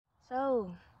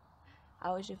So,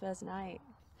 how was your first night?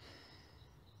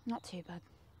 Not too bad.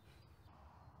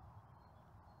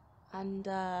 And,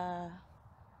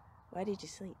 where did you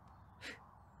sleep?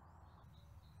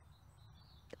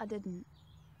 I didn't.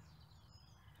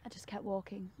 I just kept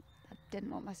walking. I didn't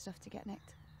want my stuff to get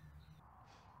nicked.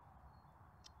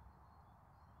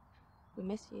 We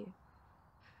miss you.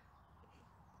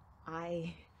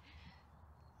 I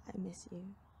miss you.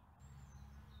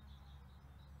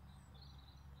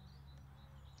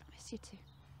 I miss you too.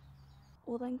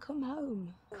 Well, then come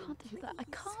home. I can't do that. I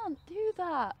can't do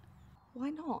that. Why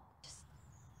not?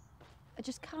 I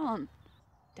just can't.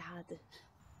 Dad.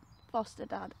 Foster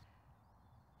dad.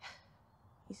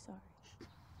 He's sorry.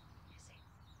 Is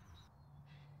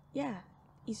he? Yeah,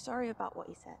 he's sorry about what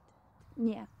he said.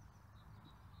 Yeah.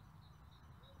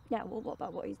 Yeah, well, what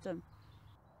about what he's done?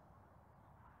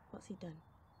 What's he done?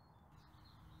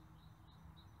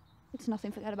 It's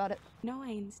nothing, forget about it. No,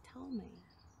 Ains, tell me.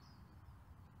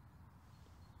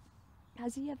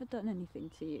 Has he ever done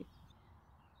anything to you?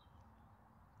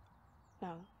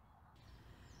 No.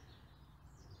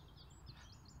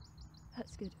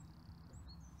 That's good.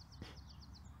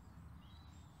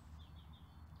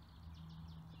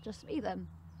 Just me then.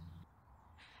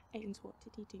 Ains, what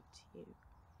did he do to you?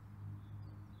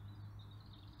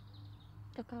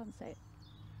 I can't say it.